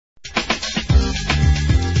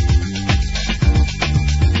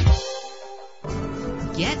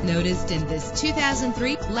noticed in this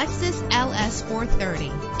 2003 Lexus LS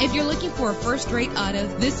 430. If you're looking for a first-rate auto,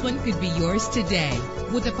 this one could be yours today.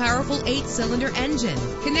 With a powerful 8-cylinder engine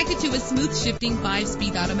connected to a smooth shifting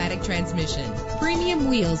 5-speed automatic transmission, premium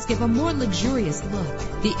wheels give a more luxurious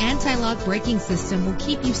look. The anti-lock braking system will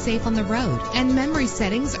keep you safe on the road, and memory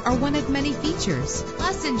settings are one of many features.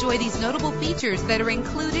 Plus, enjoy these notable features that are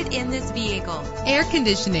included in this vehicle: air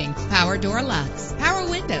conditioning, power door locks, power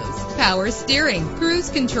windows, power steering, cruise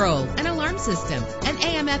control, an alarm system, an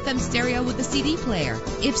AM/FM stereo with a CD player.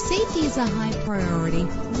 If safety is a high priority,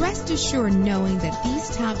 rest assured knowing that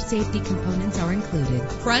these top safety components are included: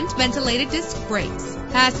 front ventilated disc brakes,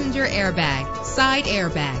 passenger airbag, side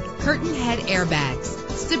airbag, curtain head airbags,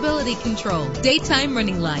 stability control, daytime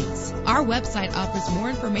running lights. Our website offers more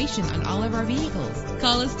information on all of our vehicles.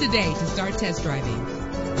 Call us today to start test driving.